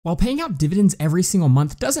While paying out dividends every single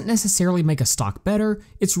month doesn't necessarily make a stock better,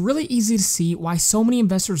 it's really easy to see why so many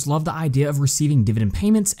investors love the idea of receiving dividend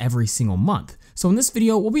payments every single month. So in this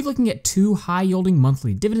video, we'll be looking at two high-yielding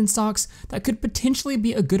monthly dividend stocks that could potentially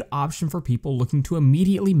be a good option for people looking to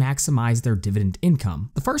immediately maximize their dividend income.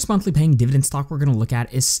 The first monthly paying dividend stock we're going to look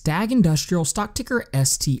at is Stag Industrial, stock ticker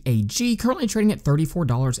STAG, currently trading at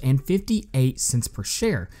 $34.58 per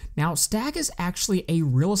share. Now, Stag is actually a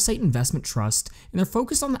real estate investment trust, and they're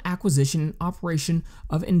focused on the acquisition and operation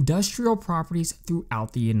of industrial properties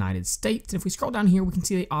throughout the United States. And if we scroll down here, we can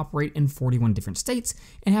see they operate in 41 different states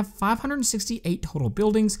and have 568 total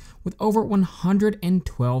buildings with over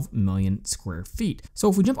 112 million square feet. So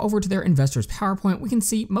if we jump over to their investors PowerPoint, we can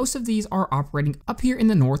see most of these are operating up here in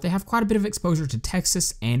the north. They have quite a bit of exposure to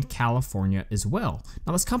Texas and California as well.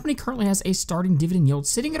 Now, this company currently has a starting dividend yield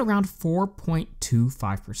sitting at around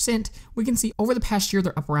 4.25%. We can see over the past year,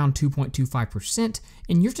 they're up around 2.25%,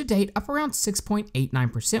 and year to date up around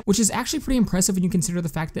 6.89%, which is actually pretty impressive when you consider the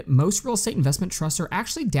fact that most real estate investment trusts are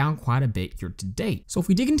actually down quite a bit year to date. So if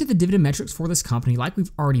we dig into the dividend metrics for this company, like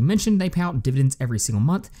we've already mentioned, they pay out dividends every single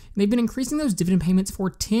month, and they've been increasing those dividend payments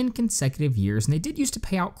for 10 consecutive years. And they did used to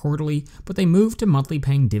pay out quarterly, but they moved to monthly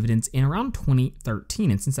paying dividends in around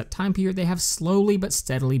 2013. And since that time period, they have slowly but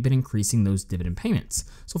steadily been increasing those dividend payments.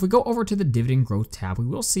 So if we go over to the dividend growth tab, we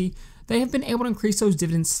will see they have been able to increase those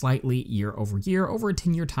dividends slightly year over year over a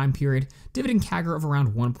 10-year time period. Dividend CAGR of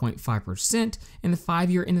around 1.5%, and the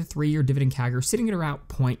 5-year and the 3-year dividend CAGR sitting at around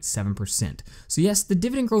 0.7%. So yes, the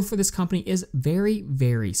dividend growth for this company is very,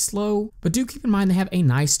 very slow, but do keep in mind they have a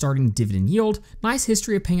nice starting dividend yield, nice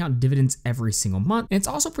history of paying out dividends every single month, and it's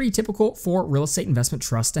also pretty typical for real estate investment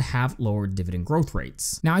trusts to have lower dividend growth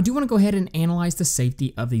rates. Now, I do want to go ahead and analyze the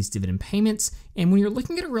safety of these dividend payments, and when you're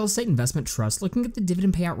looking at a real estate investment trust, looking at the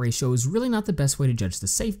dividend payout ratio is really not the best way to judge the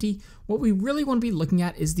safety. What we really want to be looking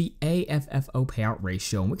at is the AFFO payout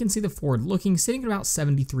ratio, and we can see the forward looking sitting at about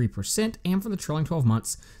 73%, and for the trailing 12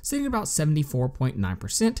 months sitting at about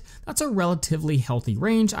 74.9%. That's a relatively healthy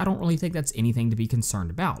range. I don't really think that's anything to be concerned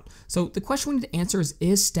about. So the question we need to answer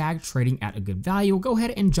is Stag trading at a good value? We'll go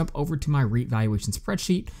ahead and jump over to my REIT valuation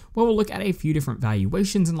spreadsheet, where we'll look at a few different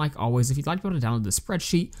valuations. And like always, if you'd like to be able to download the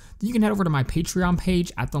spreadsheet, then you can head over to my Patreon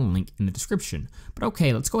page at the link in the description. But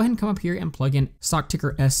okay, let's go ahead and come up here and plug in stock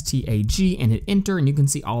ticker STAG and hit enter, and you can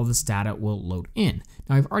see all of this data will load in.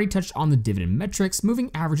 Now, I've already touched on the dividend metrics.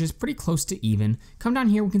 Moving averages pretty close to even. Come down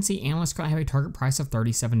here, we can see analysts currently have a target price of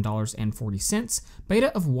 $37.40,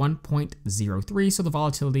 beta of 1.03, so the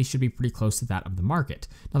volatility should be pretty close to that of the market.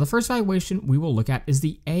 Now, the first valuation we will look at is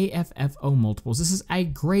the AFFO multiples. This is a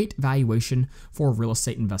great valuation for real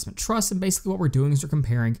estate investment trusts, and basically what we're doing is we're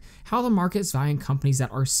comparing how the market is valuing companies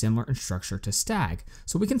that are similar in structure to Stag.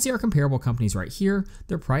 So we can see our comparable companies right here,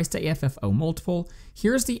 their price to AFFO multiple.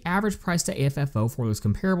 Here's the average price to AFFO for those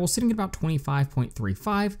comparables, sitting at about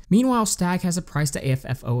 25.35. Meanwhile, Stag has a price to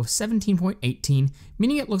AFFO of 17.18,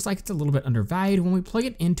 meaning it looks like it's a little bit undervalued. When we plug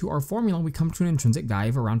it into our formula, we come to an intrinsic value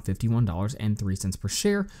of around $51.03 per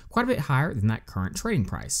share, quite a bit higher than that current trading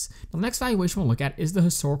price. Now, the next valuation we'll look at is the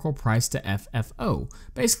historical price to FFO.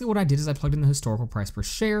 Basically, what I did is I plugged in the historical price per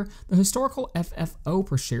share, the historical FFO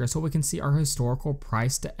per share, so we can see our historical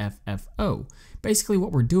price to FFO. Basically,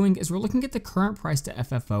 what we're doing is we're looking at the current price to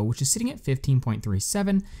FFO, which is sitting at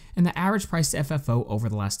 15.37, and the average price to FFO over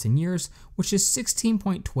the last 10 years, which is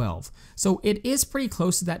 16.12. So it is pretty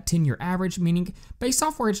close to that 10-year average, meaning based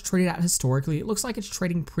off where it's traded at historically, it looks like it's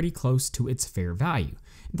trading pretty close to its fair value.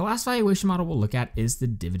 The last valuation model we'll look at is the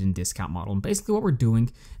dividend discount model. And basically what we're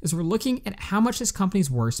doing is we're looking at how much this company's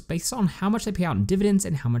worth based on how much they pay out in dividends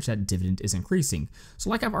and how much that dividend is increasing. So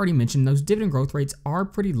like I've already mentioned, those dividend growth rates are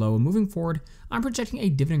pretty low. And moving forward, I'm projecting a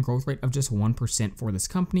dividend growth rate of just 1% for this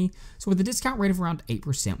company. So with a discount rate of around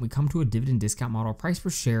 8%, we come to a dividend discount model price per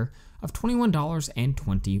share of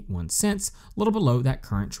 $21.21, a little below that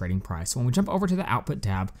current trading price. So when we jump over to the output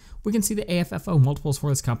tab, we can see the AFFO multiples for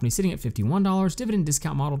this company sitting at $51, dividend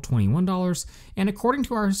discount model $21, and according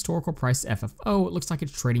to our historical price to FFO, it looks like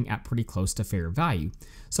it's trading at pretty close to fair value.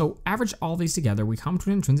 So average all these together, we come to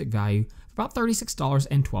an intrinsic value of about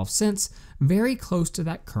 $36.12, very close to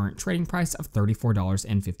that current trading price of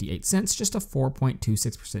 $34.58, just a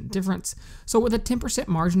 4.26% difference. So with a 10%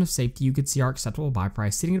 margin of safety, you could see our acceptable buy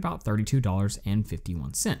price sitting at about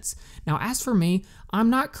 $32.51. Now, as for me, I'm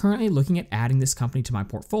not currently looking at adding this company to my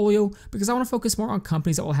portfolio because I want to focus more on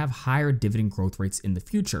companies that will have higher dividend growth rates in the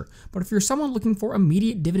future. But if you're someone looking for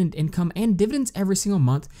immediate dividend income and dividends every single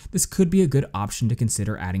month, this could be a good option to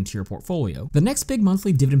consider adding to your portfolio. The next big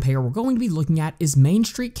monthly dividend payer we're going to be looking at is Main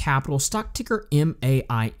Street Capital, stock ticker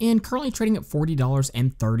MAIN, currently trading at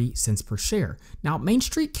 $40.30 per share. Now, Main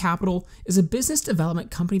Street Capital is a business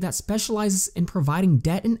development company that specializes in providing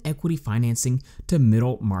debt and equity financing to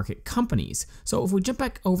middle market companies. So if we jump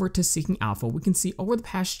back over to Seeking Alpha, we can see over the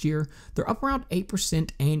past year, they're up around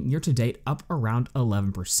 8% and year to date up around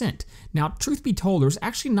 11%. Now, truth be told, there's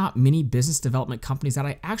actually not many business development companies that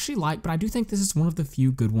I actually like, but I do think this is one of the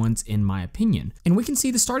few good ones in my opinion. And we can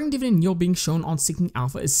see the starting dividend yield being shown on Seeking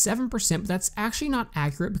Alpha is 7%, but that's actually not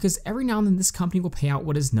accurate because every now and then this company will pay out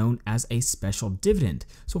what is known as a special dividend.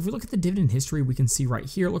 So if we look at the dividend history, we can see right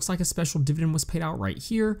here, it looks like a special dividend was paid out right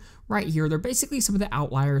here, right here. They're basically some of the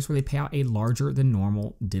outliers where they pay out a larger than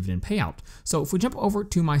normal dividend payout. So if we jump over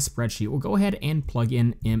to my spreadsheet, we'll go ahead and plug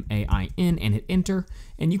in MAIN and hit enter,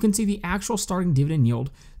 and you can see the actual starting dividend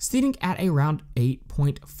yield sitting at around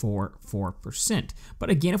 8.44%. But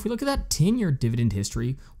again, if we look at that 10-year dividend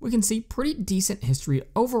history, we can see pretty decent history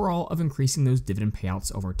overall of increasing those dividend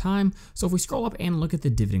payouts over time. So if we scroll up and look at the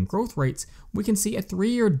dividend growth rates, we can see a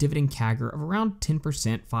 3-year dividend CAGR of around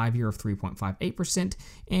 10%, 5-year of 3.58%,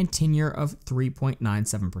 and 10-year of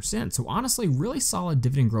 3.97%. So honestly, really solid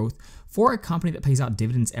dividend growth for a company that pays out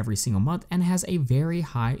dividends every single month and has a very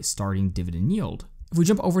high starting dividend yield. If we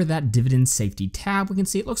jump over to that dividend safety tab, we can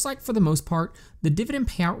see it looks like for the most part, the dividend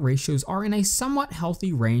payout ratios are in a somewhat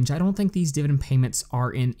healthy range. I don't think these dividend payments are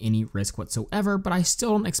in any risk whatsoever, but I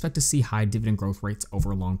still don't expect to see high dividend growth rates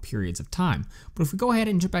over long periods of time. But if we go ahead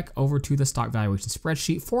and jump back over to the stock valuation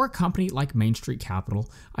spreadsheet for a company like Main Street Capital,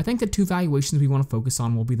 I think the two valuations we want to focus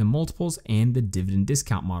on will be the multiples and the dividend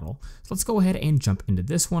discount model. So let's go ahead and jump into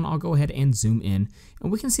this one. I'll go ahead and zoom in,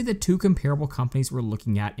 and we can see the two comparable companies we're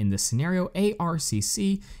looking at in this scenario, ARCC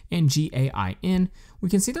and GAIN. We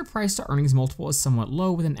can see their price to earnings multiple is somewhat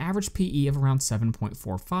low with an average PE of around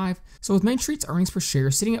 7.45. So with Main Street's earnings per share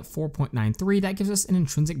sitting at 4.93, that gives us an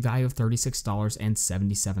intrinsic value of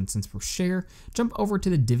 $36.77 per share. Jump over to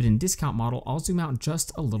the dividend discount model. I'll zoom out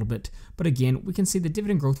just a little bit, but again, we can see the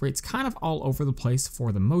dividend growth rate's kind of all over the place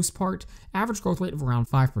for the most part. Average growth rate of around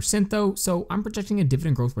 5% though, so I'm projecting a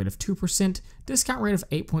dividend growth rate of 2%, discount rate of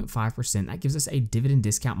 8.5%. That gives us a dividend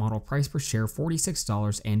discount model price per share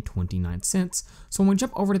 $46.29. So when we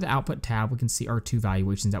jump over to the output tab, we can see our two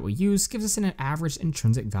valuations that we use gives us an average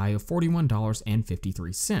intrinsic value of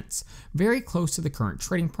 $41.53. Very close to the current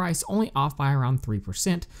trading price, only off by around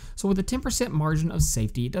 3%. So with a 10% margin of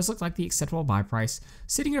safety, it does look like the acceptable buy price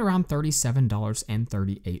sitting at around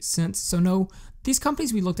 $37.38. So no, these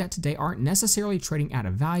companies we looked at today aren't necessarily trading at a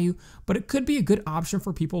value, but it could be a good option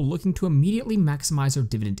for people looking to immediately maximize their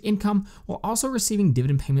dividend income while also receiving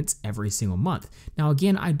dividend payments every single month. Now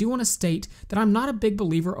again, I do want to state that I'm not a big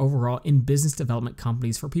believer overall in business development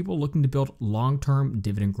companies for people looking to build long-term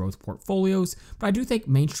dividend growth portfolios, but I do think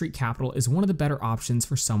Main Street Capital is one of the better options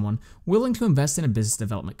for someone willing to invest in a business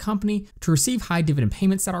development company to receive high dividend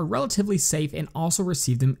payments that are relatively safe and also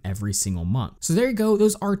receive them every single month. So there you go,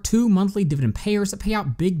 those are two monthly dividend payments that pay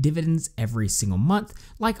out big dividends every single month.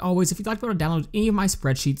 Like always, if you'd like to be able to download any of my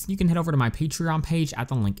spreadsheets, you can head over to my Patreon page at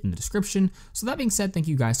the link in the description. So that being said, thank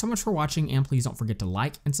you guys so much for watching, and please don't forget to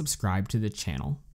like and subscribe to the channel.